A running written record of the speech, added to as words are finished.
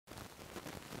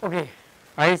Okay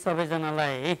है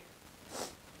सबैजनालाई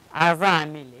आज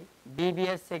हामीले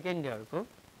बीबीएस सेकेन्ड इयरको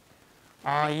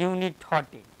युनिट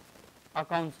 13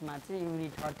 अकाउन्ट्समा चाहिँ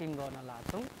युनिट 13 गर्न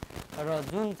लाग्छौँ र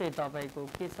जुन चाहिँ तपाईँको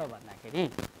के छ भन्दाखेरि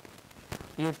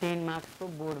यो 10 मार्क्सको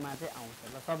बोर्डमा चाहिँ आउँछ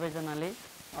र सबैजनाले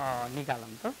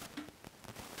निकालौँ त।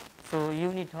 सो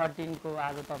युनिट 13 को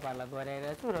आज तपाईँहरूलाई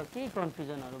गराइरहेको छु र केही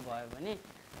कन्फ्युजनहरू भयो भने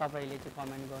तपाईँले चाहिँ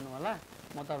कमेन्ट गर्नु होला,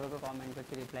 म तपाईँको कमेन्टको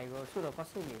चाहिँ रिप्लाई गर्छु। र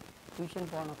कसैले ट्युसन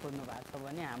पढ्न खोज्नु भएको छ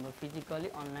भने हाम्रो फिजिकली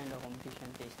अनलाइन र कम्पिटिसन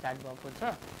चाहिँ स्टार्ट भएको छ।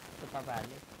 सो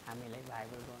तपाईँहरूले हामीलाई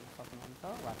भाइबर गर्न सक्नुहुन्छ,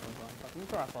 वाट्सएप गर्न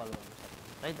सक्नुहुन्छ वा कल गर्न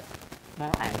सक्नुहुन्छ है त। म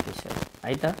आएछु सर है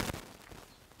त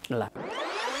ल।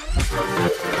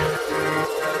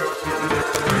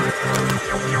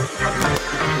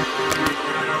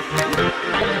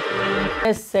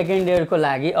 सेकेन्ड इयरको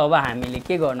लागि अब हामीले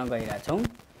के गर्न गइरहेछौँ,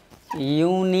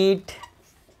 युनिट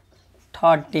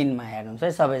 13 मा हेर्नुहोस्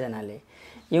है सबैजनाले।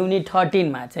 युनिट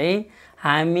 13 मा चाहिँ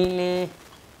हामीले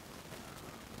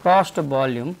कस्ट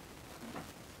भोल्युम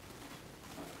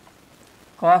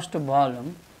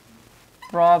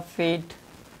प्रफिट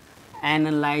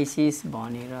एनालाइसिस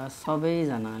भनेर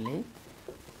सबैजनाले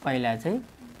पहिला चाहिँ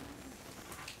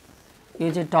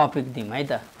यो चाहिँ टपिक दिउँ है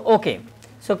त। Okay,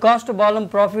 so cost volume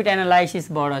profit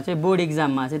एनालाइसिसबाट चाहिँ बोर्ड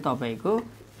इक्जाममा चाहिँ तपाईँको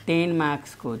 10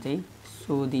 मार्क्सको चाहिँ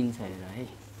सोधिन्छ है।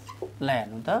 ल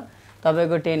हेर्नु त,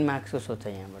 तपाईँको 10 मार्क्सको सोध्छ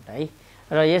यहाँबाट है।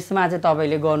 र यसमा चाहिँ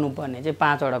तपाईँले गर्नुपर्ने चाहिँ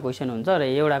 5 वटा क्वेसन हुन्छ र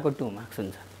एउटाको 2 मार्क्स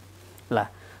हुन्छ। ल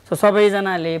सो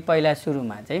सबैजनाले पहिला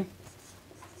सुरुमा चाहिँ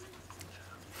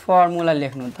फर्मुला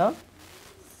लेख्नु त।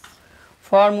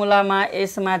 फर्मुलामा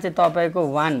यसमा चाहिँ तपाईँको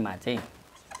 1 मा चाहिँ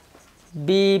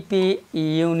बीपी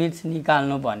युनिट्स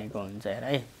निकाल्नु भनेको हुन्छ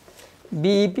है।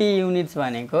 बीपी युनिट्स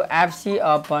भनेको एफसी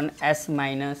अपन एस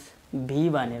माइनस भी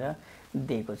भनेर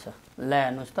दिएको छ। ल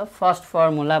हेर्नुहोस् त, फर्स्ट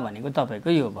फर्मुला भनेको तपाईँको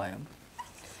यो भयो।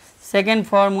 सेकेन्ड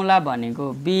फर्मुला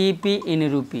भनेको बीपी इन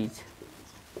रुपिज।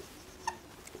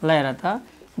 ल हेर त,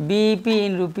 बीपी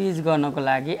इन रुपिज गर्नको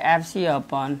लागि एफसी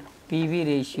अपन पीवी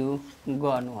रेसियो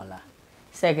गर्नु होला।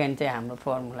 सेकेन्ड चाहिँ हाम्रो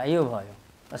फर्मुला यो भयो।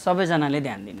 र सबैजनाले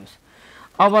ध्यान दिनुहोस्।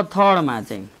 अब थर्डमा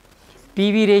चाहिँ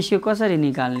पीवी रेसियो कसरी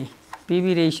निकाल्ने?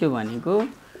 पीवी रेसियो भनेको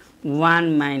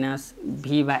 1 माइनस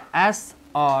भी बाई एस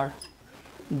और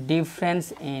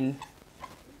difference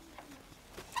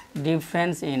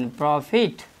in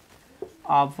profit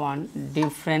upon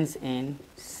difference in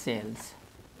sales.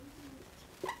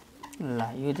 ल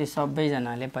यो चाहिँ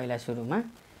सबैजनाले पहिला सुरुमा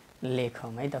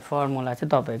लेखौँ है त। फर्मुला चाहिँ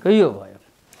तपाईँको यो भयो।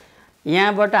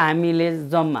 यहाँबाट हामीले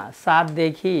जम्मा 7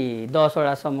 देखि 10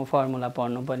 वटासम्म फर्मुला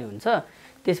पढ्नु पनि हुन्छ।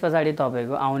 त्यस पछाडि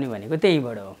तपाईँको आउने भनेको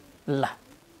त्यहीबाट हो। ल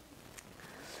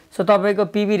सो तपाईँको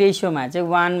पीवी रेसियोमा चाहिँ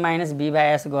 1 माइनस भी बाई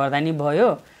एस गर्दा नि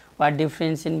भयो, वा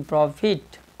difference in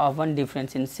profit upon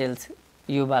difference in sales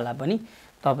यो वाला पनि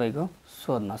तपाईँको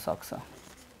सोध्न सक्छ।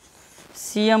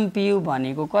 सीएमपीयू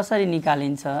भनेको कसरी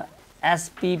निकालिन्छ?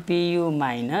 SPPU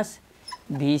minus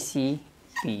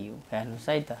भीसीपीयू। हेर्नुहोस्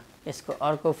है त, यसको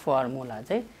अर्को फर्मुला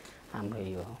चाहिँ हाम्रो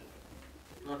यो हो।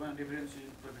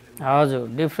 हजुर,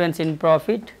 difference in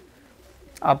profit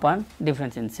upon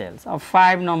difference in sales. अब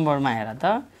 5 नम्बरमा हेर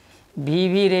त,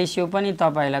 भीभी रेसियो पनि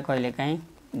तपाईँलाई कहिलेकाहीँ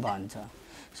भन्छ।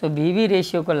 सो भीभी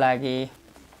रेसियोको लागि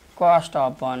कस्ट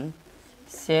अपन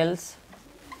सेल्स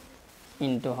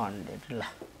इन्टु 100। ल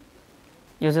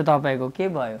यो चाहिँ तपाईँको के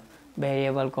भयो?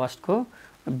 भेरिएबल कस्टको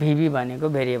भीभी भनेको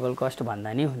भेरिएबल कस्ट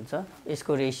भन्दा नि हुन्छ।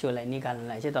 यसको रेसियोलाई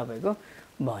निकाल्नलाई चाहिँ तपाईँको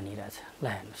भनिरहेछ। ल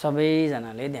हेर्नु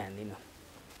सबैजनाले ध्यान दिनु।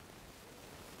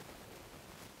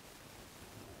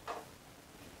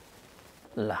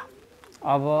 ल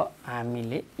अब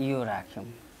हामीले यो राख्यौँ।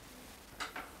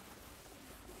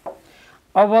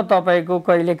 अब तपाईँको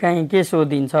कहिलेकाहीँ के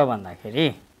सोधिन्छ भन्दाखेरि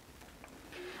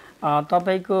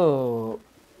तपाईँको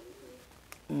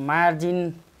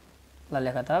मार्जिन, ल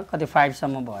लेख त कति 5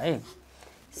 सम्म भयो है।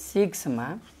 6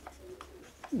 मा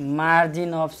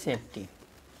मार्जिन अफ सेफ्टी।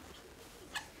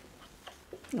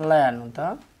 ल हेर्नु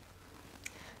त,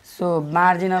 सो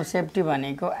मार्जिन अफ सेफ्टी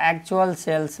भनेको actual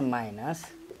sales minus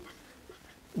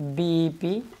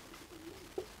BP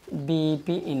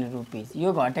in rupees.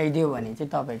 यो घटाइदियो भने चाहिँ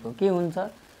तपाईँको के हुन्छ?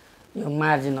 यो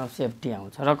मार्जिन अफ सेफ्टी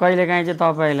आउँछ। र कहिलेकाहीँ चाहिँ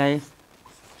तपाईँलाई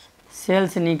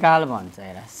सेल्स निकाल भन्छ।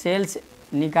 हेर, सेल्स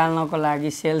निकाल्नको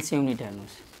लागि सेल्स युनिट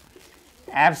हेर्नुहोस्,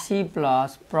 एफसी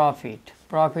प्लस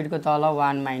प्रफिटको तल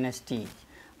 1 माइनस टी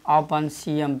अपन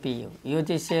सीएमपीयू। यो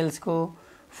चाहिँ सेल्सको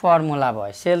फर्मुला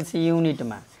भयो सेल्स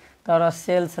युनिटमा। तर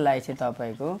सेल्सलाई चाहिँ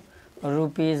तपाईँको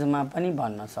रुपिजमा पनि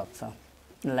भन्न सक्छ।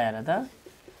 ल हेर त,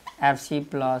 एफसी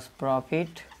प्लस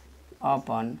प्रफिट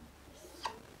अपन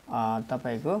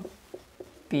तपाईँको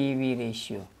पीवी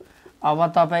रेसियो। अब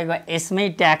तपाईको यसमै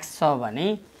ट्याक्स छ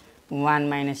भने 1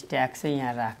 माइनस ट्याक्स चाहिँ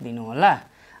यहाँ राखिदिनु होला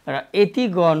र यति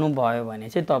गर्नुभयो भने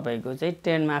चाहिँ तपाईँको चाहिँ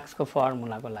 10 मार्क्सको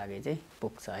फर्मुलाको लागि चाहिँ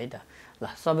पुग्छ है त। ल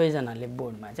सबैजनाले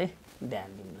बोर्डमा चाहिँ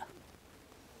ध्यान दिउँ ल।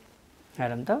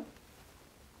 हेरौँ त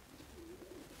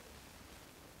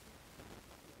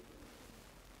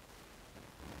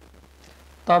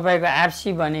तपाईको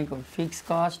एफसी भनेको फिक्स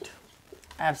कस्ट,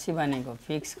 एफसी भनेको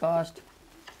फिक्स कस्ट,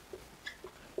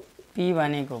 पी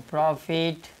भनेको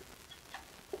प्रफिट,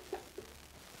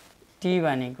 टी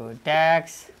भनेको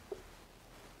ट्याक्स।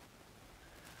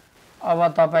 अब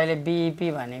तपाईले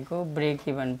बीईपी भनेको brake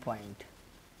even point,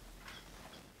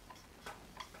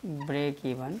 brake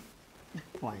even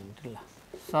point. ल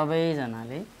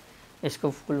सबैजनाले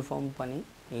यसको फुल फर्म पनि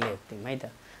लेख्दिउँ है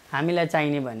त। हामीलाई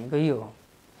चाहिने भनेको यो हो,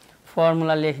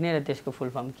 फर्मुला लेख्ने र त्यसको फुल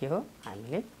फर्म के हो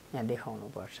हामीले यहाँ देखाउनु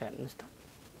पर्छ। हेर्नुस् त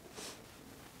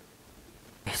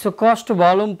सो कस्ट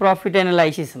भोल्युम प्रफिट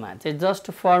एनालाइसिसमा चाहिँ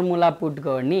जस्ट फर्मुला पुट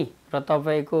गर्ने र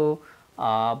तपाईको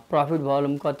प्रफिट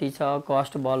भोल्युम कति छ,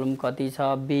 कस्ट भोल्युम कति छ,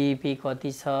 बीईपी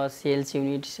कति छ, सेल्स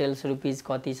युनिट सेल्स रुपीज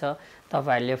कति छ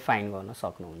तपाईहरुले फाइन्ड गर्न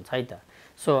सक्नुहुन्छ है त।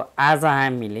 सो आज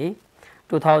हामीले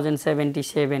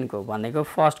 2077 को भनेको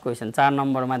फर्स्ट क्वेशन 4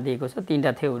 नम्बरमा दिएको छ,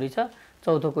 3टा थ्योरी छ।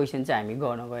 चौथो क्वेशन चाहिँ हामी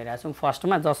गर्न गइरहेका छौं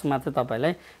फर्स्टमा, जसमा चाहिँ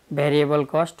तपाईलाई भेरिएबल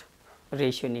कस्ट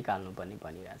रेशियो निकाल्नु पनि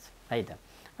भनिरहेछ है त।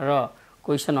 र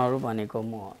क्वेशनहरु भनेको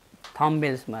म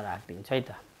थम्बनेल्समा राख्दिन्छु है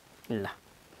त। ल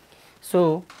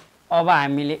सो अब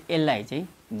हामीले यसलाई चाहिँ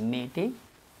मेटे।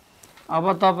 अब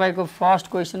तपाईको फर्स्ट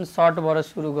क्वेशन सर्टबाट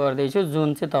सुरु गर्दै छु,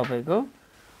 जुन चाहिँ तपाईको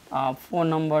 4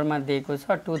 नम्बरमा दिएको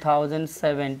छ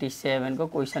 2077 को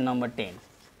क्वेशन नम्बर 10,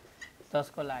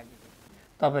 जसको लागि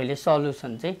तपाईले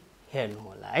सल्युसन चाहिँ हेर्नु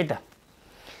होला है त।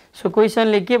 सो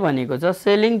क्वेशनले के भनेको छ,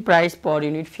 सेलिङ प्राइस पर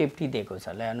युनिट 50 दिएको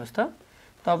छ। ल हेर्नुस् त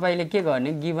तपाईले के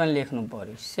गर्ने, गिवन लेख्नु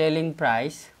पर्यो सेलिङ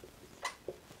प्राइस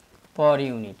पर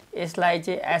युनिट। यसलाई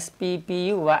चाहिँ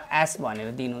एसपीपीयू वा एस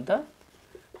भनेर दिनु त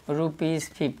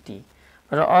 ₹50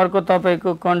 र अर्को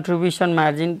तपाईको कन्ट्रिब्युसन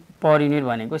मार्जिन पर युनिट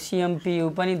भनेको सीएमपीयू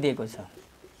पनि दिएको छ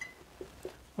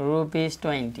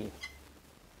 ₹20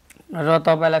 र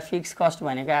तपाईलाई फिक्स कस्ट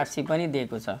भनेको एफसी पनि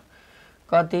दिएको छ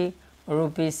कति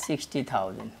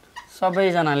 ₹60,000।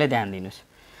 सबैजनाले ध्यान दिनुस्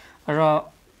र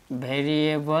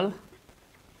भेरिएबल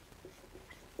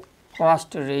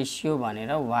कस्ट रेशियो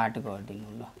भनेर वाट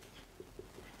गर्दिनु ल।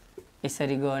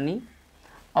 यसरी गर्ने।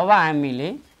 अब हामीले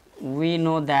वी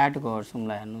नो दैट गर्छौं।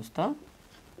 ल हेर्नुस् त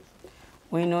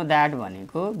वी नो दैट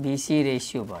भनेको भिसी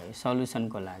रेशियो भयो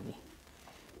सल्युसनको लागि,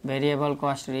 भेरिएबल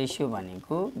कस्ट रेशियो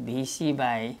भनेको भिसी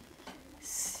बाइ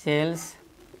सेल्स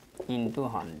इन्टु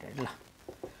 100। ल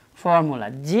फर्मुला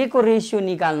जे को रेशियो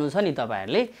निकाल्नु छ नि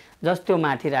तपाईहरुले जस्ट त्यो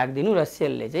माथि राख्दिनु र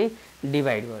सेलले चाहिँ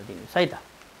डिभाइड गरिदिनुस् है त।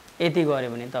 यति गर्यो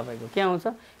भने तपाईको के आउँछ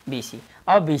भिसी।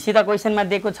 अब भिसी त क्वेशनमा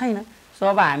दिएको छैन, सो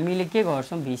अब हामीले के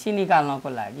गर्छौं, भिसी निकाल्नको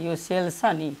लागि यो सेल्स छ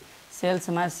नि,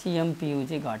 सेल्समा सीएमपीयू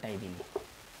चाहिँ घटाइदिने।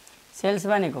 सेल्स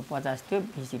भनेको 50 थियो,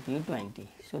 भिसीपीयू 20,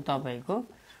 सो तपाईको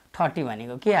 30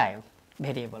 भनेको के आयो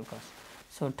भेरिएबल कस्ट।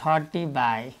 So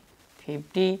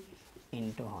 30/50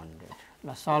 into 100।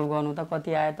 ल सल्भ गर्नु त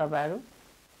कति आयो तपाईहरु।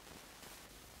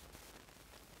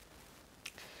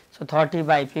 सो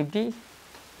 30/50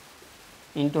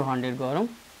 इन्टु 100 गरौँ।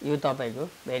 यो तपाईको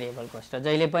भेरिएबल कस्ट।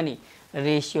 जहिले पनि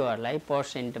रेशियोहरुलाई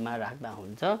पर्सेन्टमा राख्दा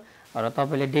हुन्छ र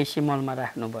तपाईले डेसिमलमा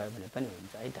राख्नु भयो भने पनि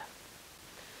हुन्छ है त।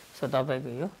 सो तपाईको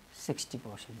यो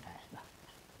 60% आयो। ल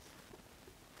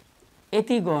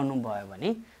यति गर्नु भयो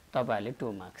भने तपाईहरुले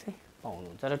 2 मार्क्स चाहिँ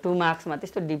पाउनुहुन्छ र 2 मार्क्समा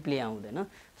त्यस्तो डिपली आउँदैन,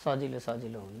 सजिलो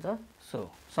सजिलो हुन्छ। सो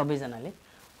सबैजनाले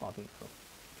कपी गरौँ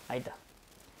है त।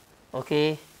 ओके,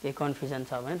 के कन्फ्युजन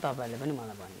छ भने तपाईहरुले पनि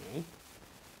मलाई भन्नु है।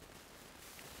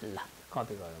 ल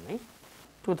कपी गरौँ है।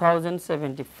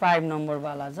 2075 नम्बर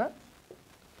वाला छ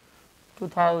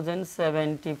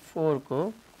 2074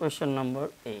 को क्वेशन नम्बर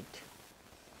 8।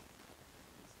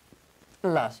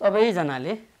 ल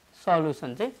सबैजनाले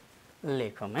सल्युसन चाहिँ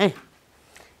लेखौँ है।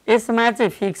 यसमा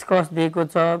चाहिँ फिक्स कस्ट दिएको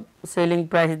छ, सेलिङ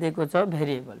प्राइस दिएको छ,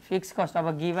 भेरिएबल फिक्स कस्ट।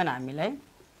 अब गिवन हामीलाई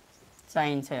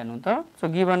चाहिन्छ हेर्नु त। सो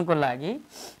गिवनको लागि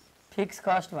फिक्स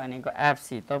कस्ट भनेको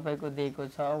एफसी तपाईको दिएको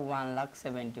छ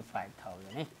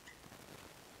 1,75,000 है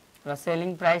र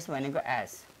सेलिङ प्राइस भनेको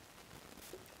एस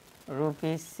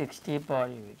 ₹60 पर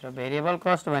युनिट र भेरिएबल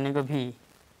कस्ट भनेको भी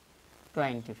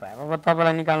 25। अब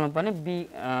तपाईलाई निकाल्नु पर्ने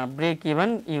ब्रेक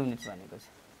इभन युनिट्स भनेको छ।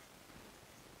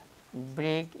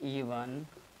 ब्रेक इभन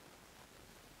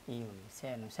युनिट्स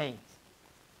हेर्नुस् है।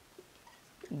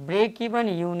 ब्रेक इभन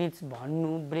युनिट्स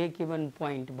भन्नु, ब्रेक इभन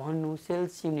पोइन्ट भन्नु,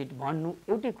 सेल्स युनिट भन्नु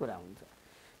एउटै कुरा हुन्छ।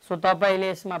 सो तपाईले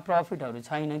यसमा प्रफिटहरु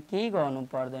छैन, केही गर्नु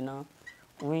पर्दैन,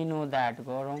 वी नो दैट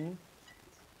गरौँ।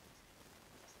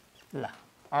 ल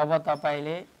अब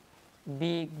तपाईले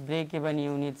बी ब्रेक इभन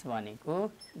युनिट्स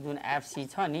भनेको जुन एफसी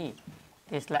छ नि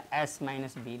त्यसलाई एस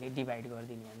माइनस बीले डिभाइड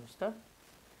गरिदिने हेर्नुहोस् त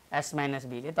एस माइनस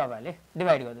बीले तपाईँले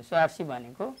डिभाइड गर्नु सो एफसी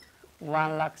भनेको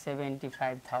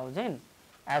 1,75,000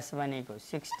 एस भनेको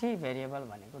 60 भेरिएबल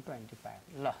भनेको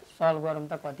 25 ल सल्भ गरौँ त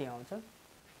कति आउँछ यो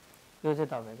चाहिँ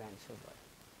तपाईँको एन्सर भयो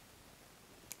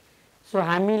सो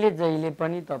हामीले जहिले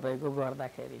पनि तपाईँको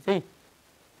गर्दाखेरि चाहिँ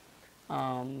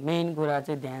मेन कुरा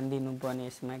चाहिँ ध्यान दिनुपर्ने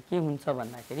यसमा के हुन्छ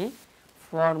भन्दाखेरि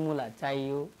फर्मुला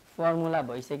चाहियो फर्मुला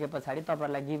भइसके पछाडि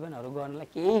तपाईँलाई गिभनहरू गर्नलाई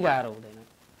केही गाह्रो हुँदैन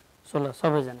सो ल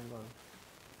सबैजना गरौँ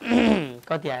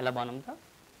कति आएला भनौँ त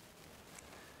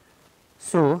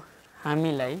सो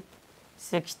हामीलाई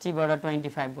 60 बाट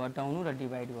 25 घटाउनु र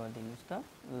डिभाइड गरिदिनुहोस् त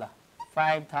ल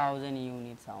 5000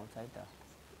 युनिट्स आउँछ है त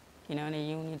किनभने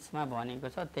युनिट्समा भनेको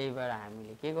छ त्यही भएर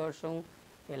हामीले के गर्छौँ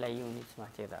यसलाई युनिट्समा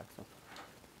चाहिँ राख्छौँ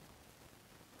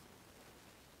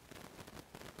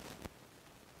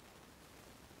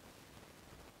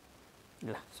ल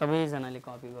सबैजनाले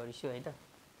कपी गरिसु है त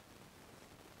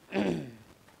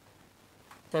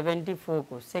 74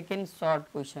 को सेकेन्ड सर्ट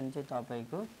क्वेसन चाहिँ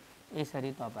तपाईको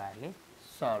यसरी तपाईहरुले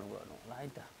सल्भ गर्नु होला है त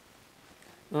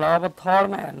ल अब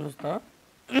थर्डमा हेर्नुस् त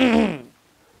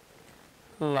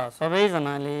ल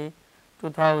सबैजनाले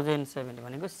 2070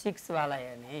 भनेको 6 वाला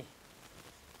हेर्ने है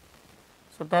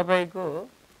सो तपाईको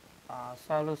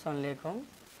सल्युसन लेखौं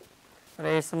र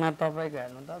यसमा तपाईको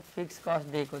हेर्नु त फिक्स कस्ट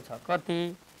दिएको छ कति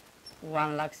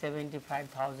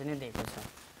 1,75,000 नै दिएको छ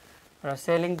र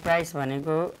सेलिङ प्राइस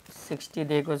भनेको 60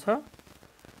 दिएको छ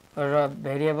र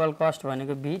भेरिएबल कस्ट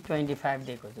भनेको B25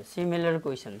 दिएको छ सिमिलर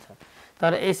क्वेशन छ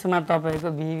तर यसमा तपाईको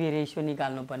बीवी रेशियो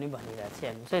निकाल्नु पनि भनिरहेछ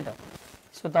हेर्नुस् है त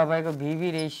सो तपाईको बीवी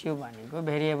रेशियो भनेको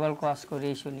भेरिएबल कस्ट को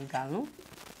रेशियो निकाल्नु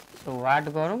सो व्हाट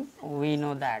गरौँ वी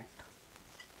नो दैट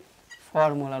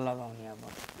फर्मुला लगाउने अब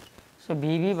सो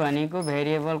बीवी भनेको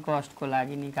भेरिएबल कस्ट को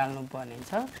लागि निकाल्नु पर्ने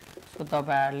छ सो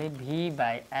तपाईहरुले V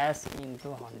by S into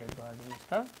 100 गर्दिनुस्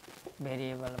त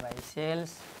भेरिएबल बाइ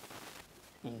सेल्स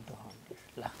into 100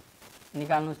 ल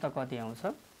निकाल्नुस् त कति आउँछ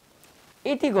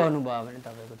यति गर्नुभयो भने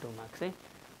तपाईको 2 मार्क्स चाहिँ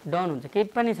डन हुन्छ केही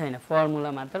पनि छैन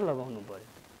फर्मुला मात्र लगाउनु पर्यो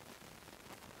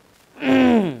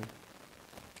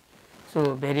सो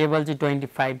भेरिएबल चाहिँ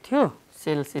 25 थियो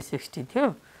सेल्स चाहिँ 60 थियो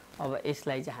अब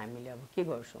यसलाई चाहिँ हामीले अब के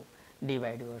गर्छौं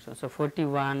डिभाइड गर्छौं सो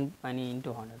 41 अनि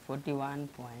into 100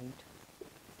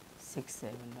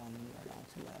 41.67 डाउन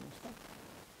आउँछ हेर्नुस् त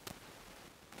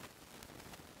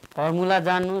फर्मुला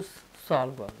जान्नुस्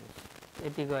सल्भ गर्नुस्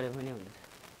यति गरे पनि हुन्छ